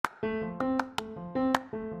Hey,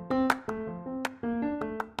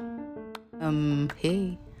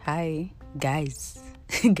 hi, guys,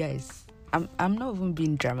 guys. I'm not even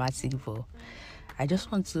being dramatic, but I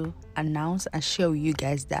just want to announce and share with you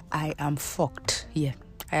guys that I am fucked. Yeah,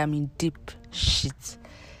 I am in deep shit.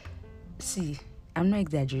 See, I'm not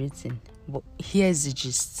exaggerating, but here's the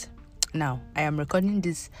gist. Now, I am recording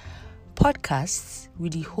this podcast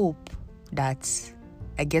with the hope that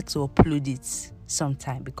I get to upload it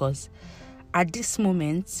sometime, because at this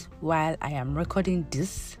moment, while I am recording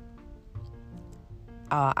this,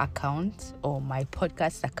 our account or my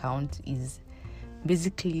podcast account is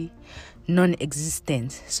basically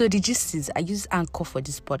non-existent. So the gist is, I use Anchor for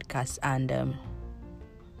this podcast, and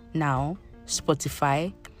now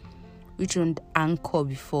Spotify, which owned Anchor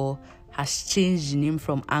before, has changed the name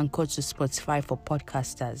from Anchor to Spotify for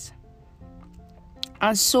podcasters.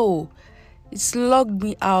 And so it's logged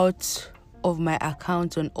me out of my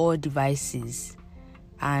account on all devices,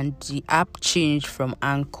 and the app changed from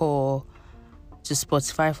Anchor to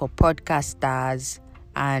Spotify for podcasters.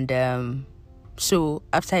 And so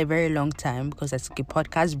after a very long time, because I took a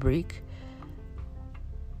podcast break,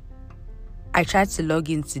 I tried to log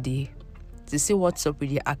in today to see what's up with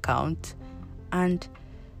the account, and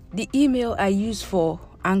the email I use for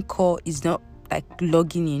Anchor is not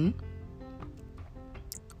logging in.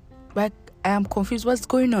 But I am confused. What's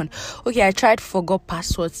going on? Okay, I tried forgot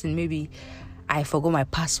passwords, and maybe I forgot my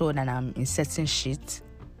password and I'm inserting shit.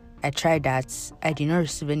 I tried that. I did not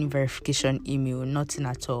receive any verification email, nothing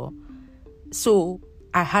at all. So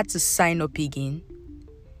I had to sign up again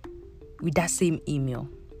with that same email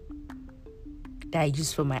that I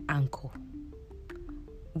used for my Anchor.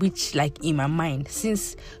 Which, in my mind,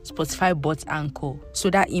 since Spotify bought Anchor, so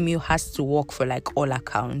that email has to work for all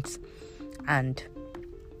accounts. And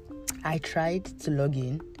I tried to log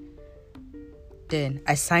in. Then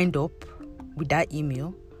I signed up with that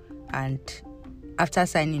email, and after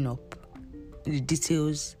signing up, the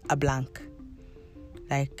details are blank.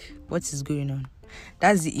 What is going on?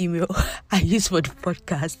 That's the email I use for the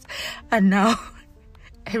podcast, and now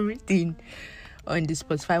everything on the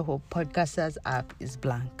Spotify for Podcasters app is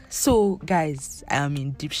blank. So, guys, I am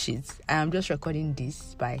in deep shit. I am just recording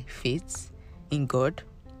this by faith in God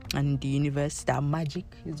and in the universe that magic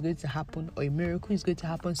is going to happen, or a miracle is going to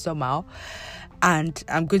happen somehow, and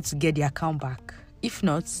I'm going to get the account back. If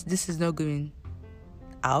not, this is not going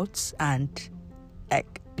out, and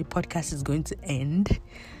the podcast is going to end,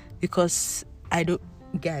 because I don't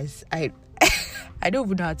even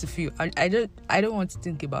know how to feel. I don't want to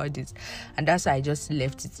think about this, and that's why I just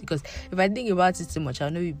left it, because if I think about it too much,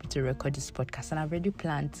 I'll not be able to record this podcast, and I've already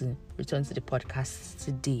planned to return to the podcast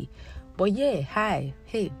today. But yeah, hey,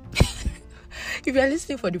 if you're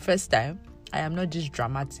listening for the first time, I am not just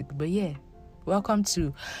dramatic, but yeah, welcome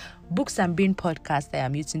to Books and Bean Podcast. I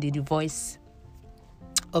am using the voice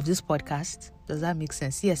of this podcast. Does that make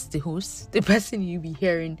sense? Yes, the host, the person you'll be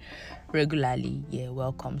hearing regularly. Yeah,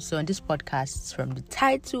 welcome. So on this podcast, from the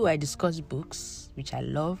title, I discuss books which I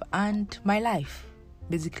love and my life.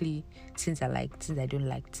 Basically, things I like, things I don't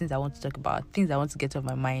like, things I want to talk about, things I want to get off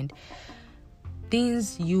my mind,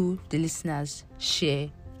 things you, the listeners, share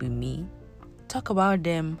with me. Talk about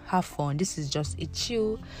them, have fun. This is just a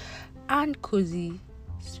chill and cozy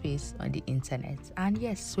space on the internet. And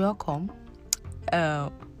yes, welcome.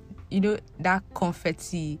 That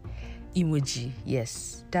confetti emoji,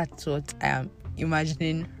 yes, that's what I am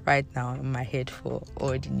imagining right now in my head for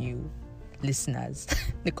all the new listeners.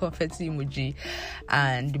 The confetti emoji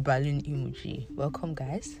and the balloon emoji. Welcome,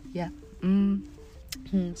 guys. Yeah.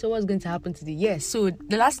 So what's going to happen today? Yes, so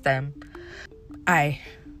the last time I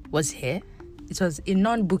was here, it was a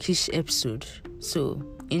non-bookish episode. So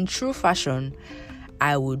in true fashion,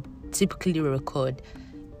 I would typically record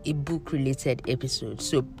a book-related episode.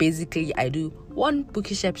 So basically, I do one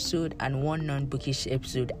bookish episode and one non-bookish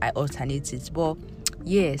episode. I alternate it. But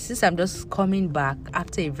yeah, since I'm just coming back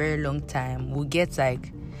after a very long time, we'll get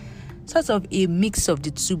sort of a mix of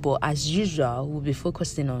the two. But as usual, we'll be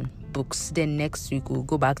focusing on books. Then next week, we'll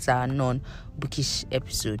go back to our non-bookish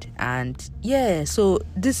episode. And yeah, so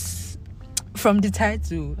this, from the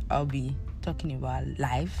title, I'll be talking about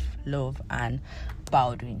life, love, and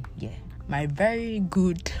Baldwin. Yeah, my very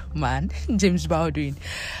good man, James Baldwin.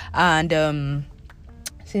 And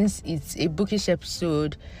since it's a bookish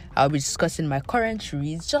episode, I'll be discussing my current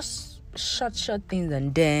reads, just short things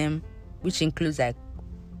on them, which includes a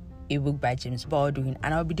book by James Baldwin.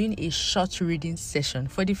 And I'll be doing a short reading session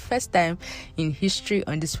for the first time in history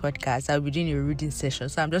on this podcast. I'll be doing a reading session,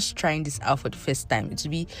 so I'm just trying this out for the first time. It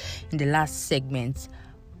will be in the last segment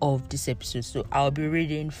of this episode. So I'll be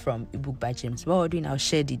reading from a book by James Baldwin. I'll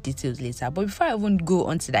share the details later. But before I even go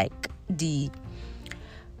on to like the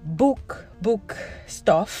book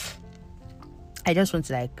stuff, I just want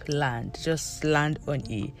to like land on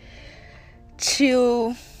a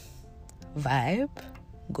chill vibe.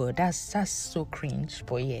 God, that's so cringe.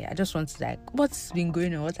 But yeah, I just want to like, what's been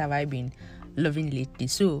going on? What have I been loving lately?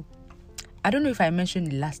 So I don't know if I mentioned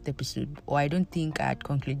the last episode, or I don't think I had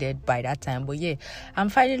concluded by that time. But yeah, I'm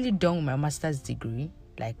finally done with my master's degree.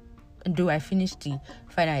 Like, though I finished the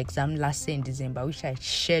final exam last year in December, which I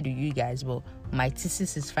shared with you guys, but my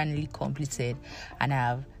thesis is finally completed and I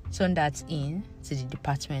have turned that in to the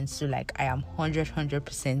department. So like, I am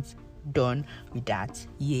 100% done with that.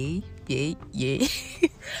 Yay.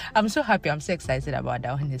 I'm so happy. I'm so excited about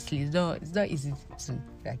that. Honestly, it's not easy to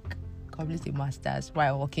like complete a master's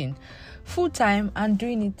while working full time and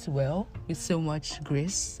doing it well with so much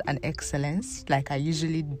grace and excellence like I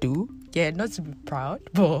usually do. Yeah, not to be proud,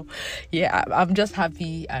 but yeah, I'm just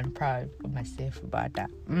happy and proud of myself about that.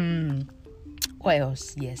 What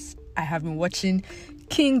else? Yes, I have been watching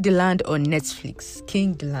King the Land on Netflix.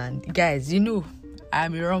 King the Land, guys, you know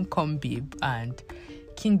I'm a rom-com babe, and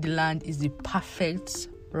King the Land is the perfect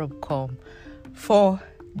rom-com for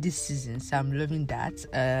this season, so I'm loving that.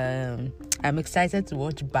 I'm excited to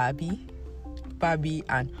watch Barbie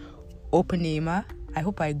and Oppenheimer. I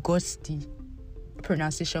hope I got the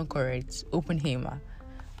pronunciation correct. Oppenheimer,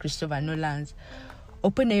 Christopher Nolan's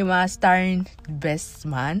Oppenheimer, starring the best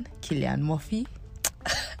man, Cillian Murphy.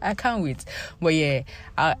 I can't wait. But yeah,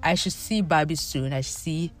 I should see Barbie soon. I should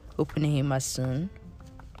see Oppenheimer soon.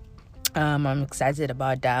 I'm excited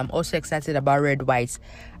about that. I'm also excited about Red, White,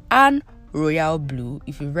 and Royal Blue.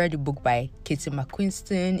 If you've read the book by Katie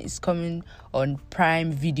McQuiston, it's coming on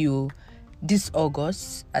Prime Video this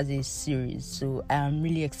August as a series. So I'm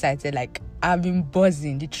really excited. Like, I've been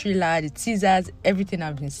buzzing. The trailer, the teasers, everything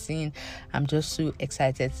I've been seeing. I'm just so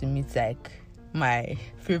excited to meet like my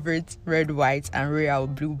favorite Red, White, and Royal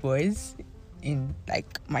Blue boys in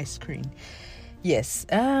like my screen. Yes.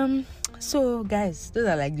 So guys, those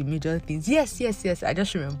are like the major things. Yes. I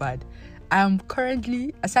just remembered. I'm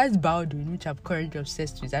currently, aside Baldwin, which I'm currently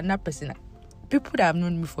obsessed with, another person, people that have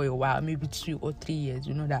known me for a while, maybe 2 or 3 years,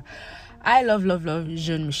 you know that I love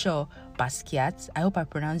Jean-Michel Basquiat. I hope I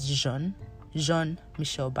pronounced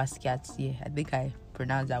Jean-Michel Basquiat. Yeah, I think I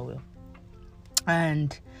pronounced that well.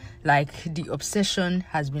 And like the obsession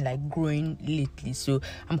has been like growing lately. So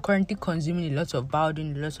I'm currently consuming a lot of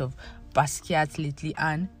Baldwin, a lot of Basquiat lately,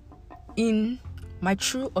 and in my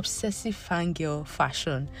true obsessive fangirl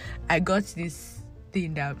fashion, I got this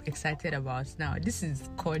thing that I'm excited about now. This is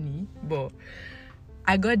corny, but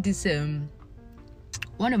I got this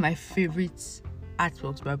one of my favorite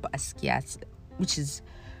artworks by Basquiat, which is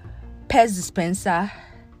Pez Dispenser.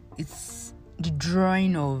 It's the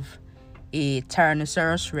drawing of a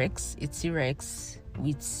Tyrannosaurus Rex, a T-Rex,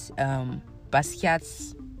 with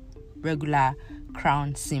Basquiat's regular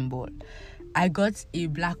crown symbol. I got a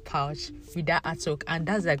black pouch with that artwork, and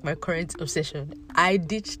that's like my current obsession. I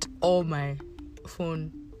ditched all my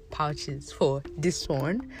phone pouches for this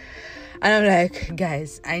one, and I'm like,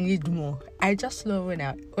 guys, I need more. I just love when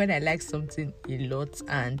I like something a lot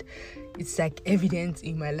and it's like evident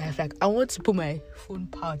in my life. Like, I want to put my phone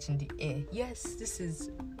pouch in the air. Yes, this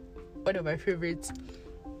is one of my favorite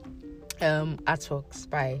artworks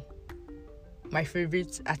by my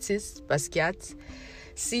favorite artist, Basquiat.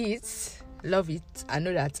 See it, love it. I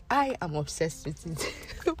know that I am obsessed with it.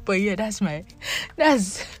 But yeah, that's my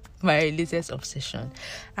latest obsession.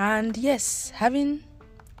 And yes, having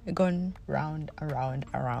gone round,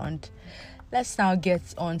 let's now get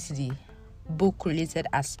on to the book related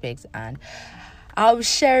aspects, and I'll be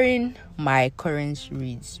sharing my current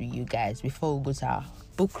reads with you guys before we go to our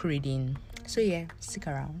book reading. So yeah, stick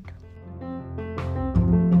around.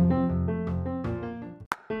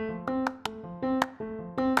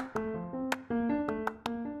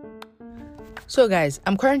 So guys,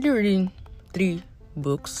 I'm currently reading 3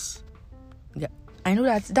 books. Yeah, I know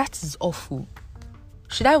that is awful.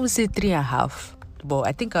 Should I even say 3.5? But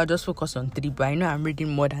I think I'll just focus on 3. But I know I'm reading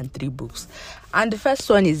more than 3 books. And the first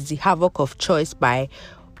one is The Havoc of Choice by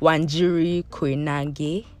Wanjiri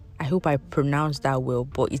Koinange. I hope I pronounced that well,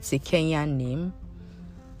 but it's a Kenyan name.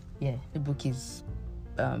 Yeah, the book is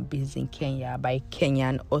based in Kenya by a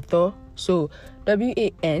Kenyan author. So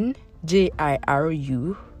Wanjiru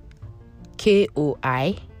Koinange.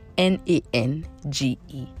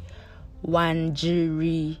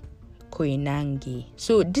 Wanjiri Koinange.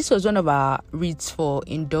 So this was one of our reads for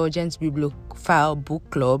Indulgence Bibliophile Book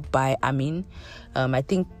Club by Amin. I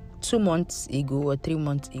think 2 months ago or 3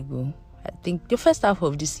 months ago. I think the first half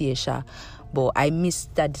of this year, but I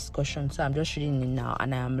missed that discussion, so I'm just reading it now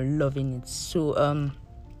and I am loving it. So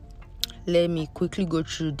let me quickly go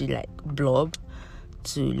through the blurb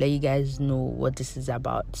to let you guys know what this is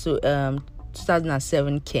about. So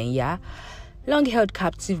 2007 Kenya. Long held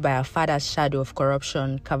captive by her father's shadow of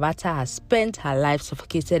corruption, Kavata has spent her life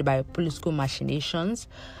suffocated by political machinations.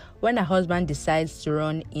 When her husband decides to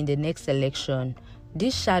run in the next election,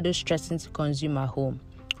 this shadow threatens to consume her home.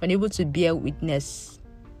 Unable to bear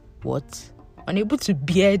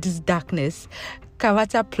this darkness,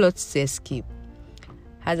 Kavata plots to escape.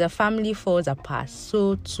 As her family falls apart,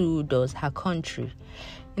 so too does her country.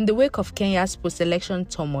 In the wake of Kenya's post-election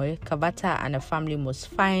turmoil, Kavata and her family must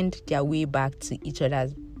find their way back to each other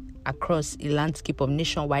across a landscape of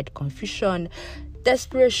nationwide confusion,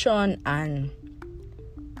 desperation, and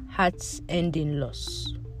heart-ending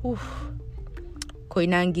loss.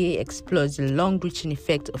 Koinange explores the long-reaching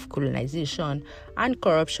effect of colonization and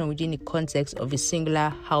corruption within the context of a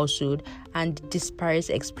singular household and disparate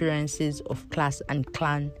experiences of class and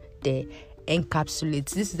clan there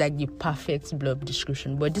encapsulates. This is the perfect blurb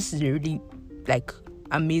description, but this is a really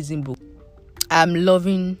amazing book. I'm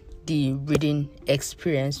loving the reading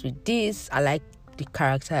experience with this. I like the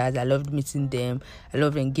characters. I loved meeting them. I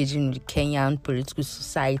love engaging with the Kenyan political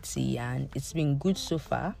society, and it's been good so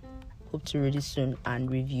far. Hope to read it soon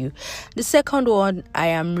and review. The second one I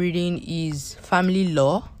am reading is Family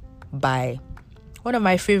Law by one of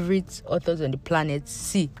my favorite authors on the planet.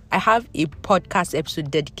 See, I have a podcast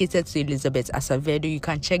episode dedicated to Elizabeth Acevedo. You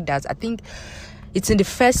can check that. I think it's in the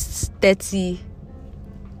first 30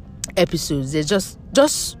 episodes. They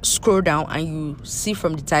just scroll down and you see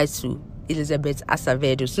from the title Elizabeth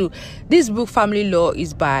Acevedo. So this book, Family Law,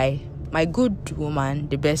 is by my good woman,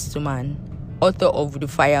 the best woman, author of The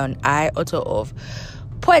Fire on Eye, author of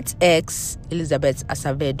Poet X, Elizabeth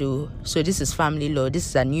Acevedo. So this is Family Law. This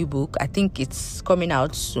is a new book. I think it's coming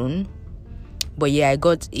out soon. But yeah, I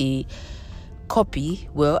got a copy,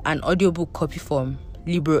 an audiobook copy from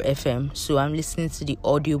Libro FM. So I'm listening to the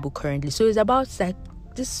audiobook currently. So it's about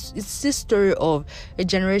this story of a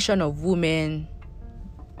generation of women,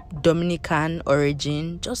 Dominican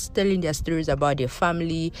origin, just telling their stories about their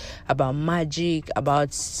family, about magic,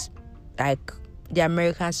 about the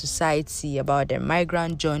American society, about their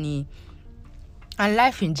migrant journey and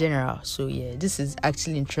life in general. So yeah, this is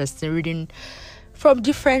actually interesting, reading from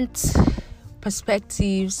different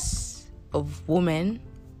perspectives of women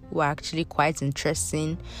who are actually quite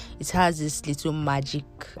interesting. It has this little magic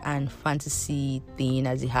and fantasy thing,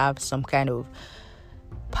 as it have some kind of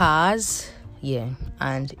powers. Yeah,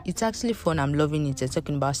 and it's actually fun. I'm loving it. They're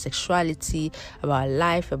talking about sexuality, about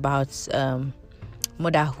life, about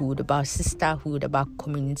motherhood, about sisterhood, about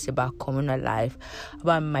community, about communal life,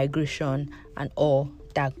 about migration and all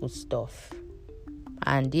that good stuff.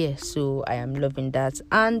 And yeah, so I am loving that.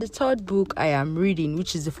 And the third book I am reading,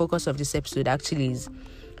 which is the focus of this episode, actually is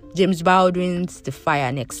James Baldwin's The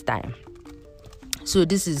Fire Next Time. So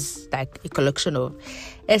this is a collection of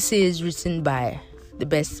essays written by the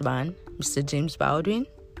best man, Mr. James Baldwin,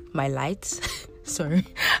 my light. Sorry,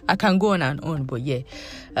 I can go on and on, but yeah.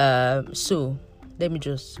 So let me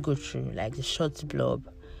just go through the short blurb.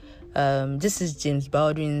 This is James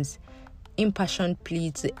Baldwin's impassioned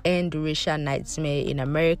plea to end the racial nightmare in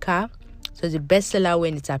America. So the bestseller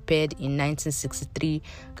when it appeared in 1963,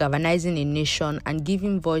 galvanizing a nation and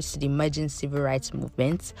giving voice to the emerging civil rights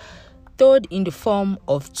movement. Told in the form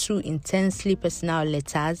of two intensely personal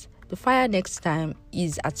letters, The Fire Next Time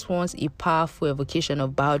is at once a powerful evocation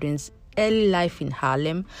of Baldwin's early life in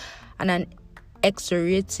Harlem and an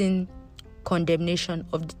excoriating condemnation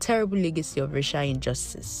of the terrible legacy of racial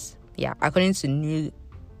injustice. Yeah, according to New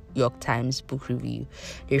York Times book review,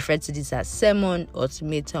 they refer to this as sermon,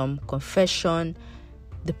 ultimatum, confession,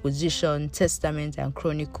 deposition, testament, and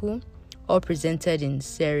chronicle, all presented in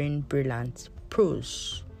serene, brilliant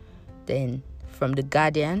prose. Then, from The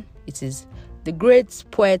Guardian, it is the great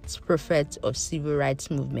poet, prophet of civil rights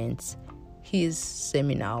movements, his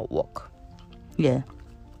seminal work. Yeah.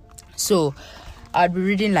 So I'll be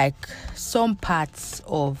reading some parts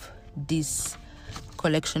of this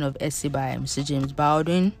collection of essay by Mr. James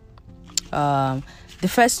Baldwin. The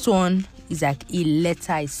first one is a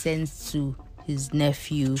letter he sends to his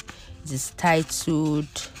nephew. It is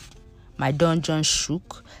titled My Dungeon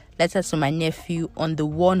Shook. Letter to my nephew on the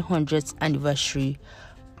 100th anniversary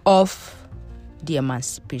of the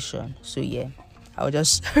emancipation. So yeah, I'll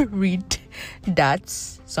just read that,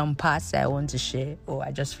 some parts I want to share, or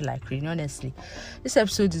I just feel like reading. Honestly, this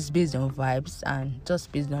episode is based on vibes and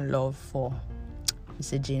just based on love for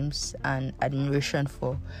Mr. James and admiration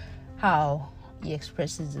for how he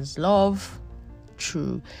expresses his love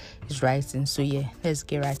through his writing. So yeah, let's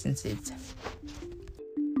get right into it.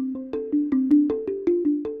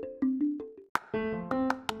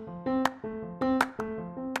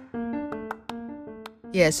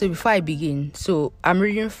 Yeah, so before I begin, so I'm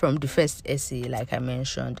reading from the first essay, like I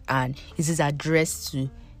mentioned, and it is addressed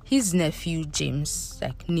to his nephew James,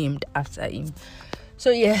 like named after him.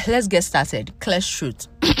 So yeah, let's get started. Clear truth.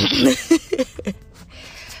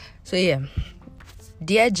 So yeah,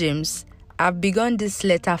 dear James, I've begun this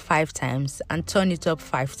letter 5 times and turned it up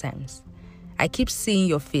 5 times. I keep seeing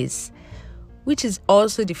your face, which is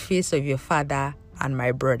also the face of your father and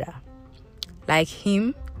my brother. Like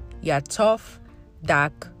him, you are tough,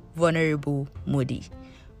 dark, vulnerable, moody,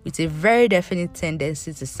 with a very definite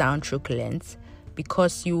tendency to sound truculent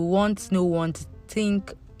because you want no one to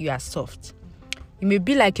think you are soft. You may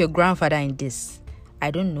be like your grandfather in this,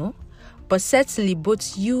 I don't know, but certainly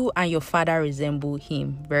both you and your father resemble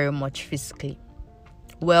him very much physically.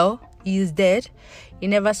 Well, he is dead, he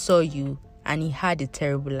never saw you, and he had a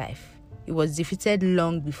terrible life. He was defeated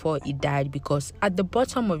long before he died because at the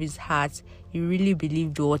bottom of his heart, he really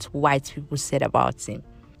believed what white people said about him.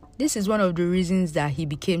 This is one of the reasons that he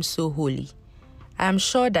became so holy. I am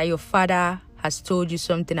sure that your father has told you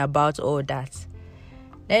something about all that.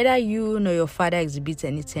 Neither you nor your father exhibit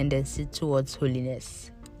any tendency towards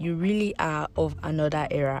holiness. You really are of another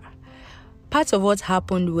era. Part of what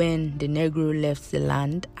happened when the Negro left the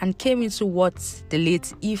land and came into what the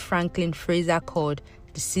late E. Franklin Fraser called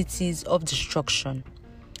the cities of destruction.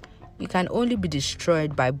 You can only be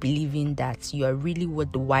destroyed by believing that you are really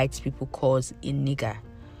what the white people calls a nigger.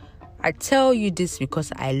 I tell you this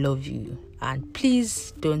because I love you, and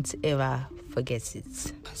please don't ever forget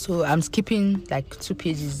it. So I'm skipping like 2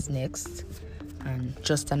 pages next and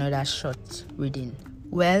just another short reading.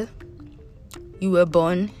 Well, you were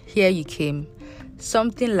born, here you came,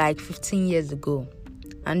 something like 15 years ago.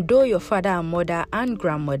 And though your father and mother and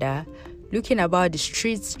grandmother, looking about the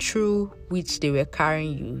streets through which they were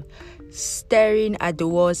carrying you, staring at the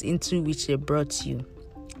walls into which they brought you,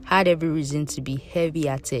 had every reason to be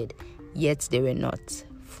heavy-hearted, yet they were not.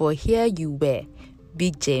 For here you were,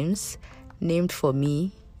 Big James, named for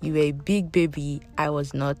me. You were a big baby, I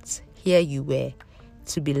was not. Here you were,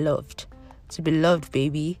 to be loved. To be loved,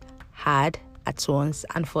 baby, hard, at once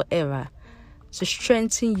and forever, to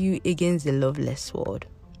strengthen you against the loveless world.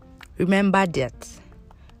 Remember that.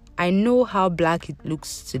 I know how black it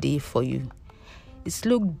looks today for you. It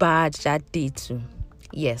looked bad that day too.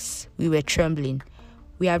 Yes, we were trembling.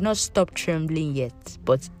 We have not stopped trembling yet,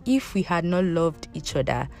 but if we had not loved each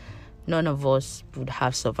other, none of us would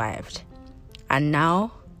have survived. And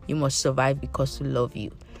now, you must survive because we love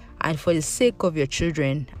you, and for the sake of your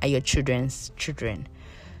children and your children's children.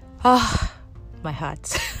 My heart.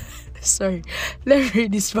 Sorry, let me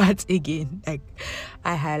read this part again. Like,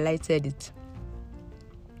 I highlighted it.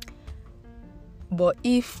 But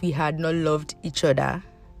if we had not loved each other,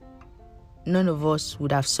 none of us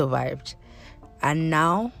would have survived. And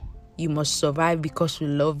now, you must survive because we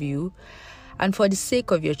love you and for the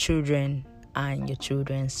sake of your children and your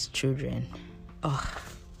children's children. Oh,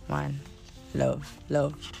 man. Love.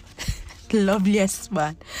 Loveliest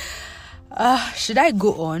man. Should I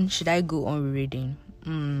go on? Should I go on reading?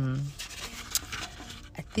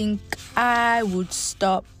 I think I would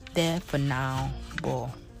stop there for now. But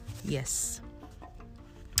yes,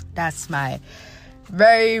 that's my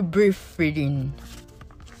very brief reading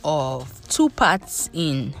of 2 parts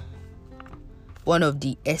in one of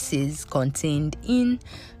the essays contained in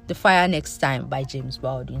The Fire Next Time by James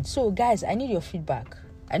Baldwin. So guys, I need your feedback.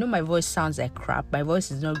 I know my voice sounds like crap. My voice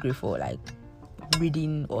is not great for like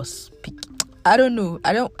reading or speaking. I don't know.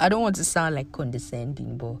 I don't want to sound like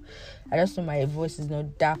condescending, but I just know my voice is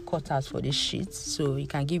not that cut out for this shit. So you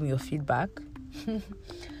can give me your feedback.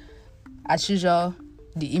 As usual,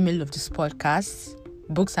 the email of this podcast,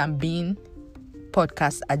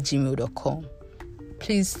 booksandbeanpodcast@gmail.com.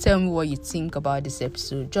 Please tell me what you think about this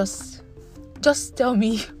episode. Just tell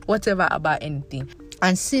me whatever about anything.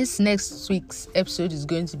 And since next week's episode is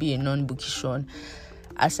going to be a non-bookish one,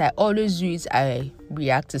 as I always do it, I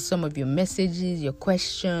react to some of your messages, your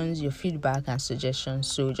questions, your feedback and suggestions.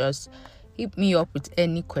 So just hit me up with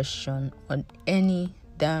any question on any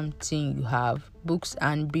damn thing you have.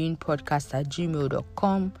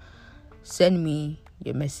 booksandbeanpodcast@gmail.com. Send me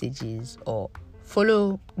your messages or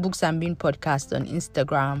follow Books and Bean Podcast on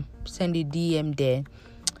Instagram. Send a DM there.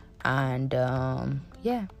 And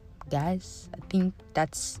yeah, guys, I think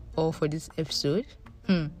that's all for this episode.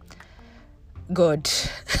 God,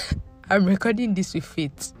 I'm recording this with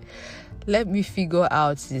faith. Let me figure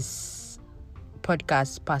out this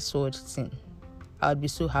podcast password thing. I would be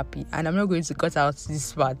so happy. And I'm not going to cut out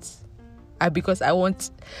this part because I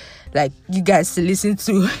want you guys to listen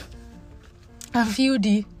to and feel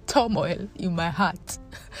the turmoil in my heart.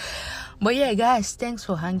 But yeah, guys, thanks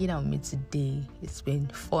for hanging out with me today. It's been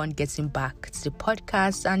fun getting back to the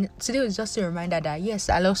podcast, and today was just a reminder that yes,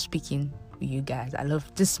 I love speaking with you guys. I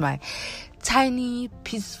love this, my tiny,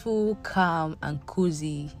 peaceful, calm, and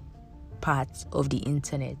cozy part of the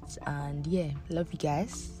internet. And yeah, love you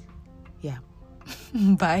guys. Yeah.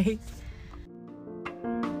 Bye.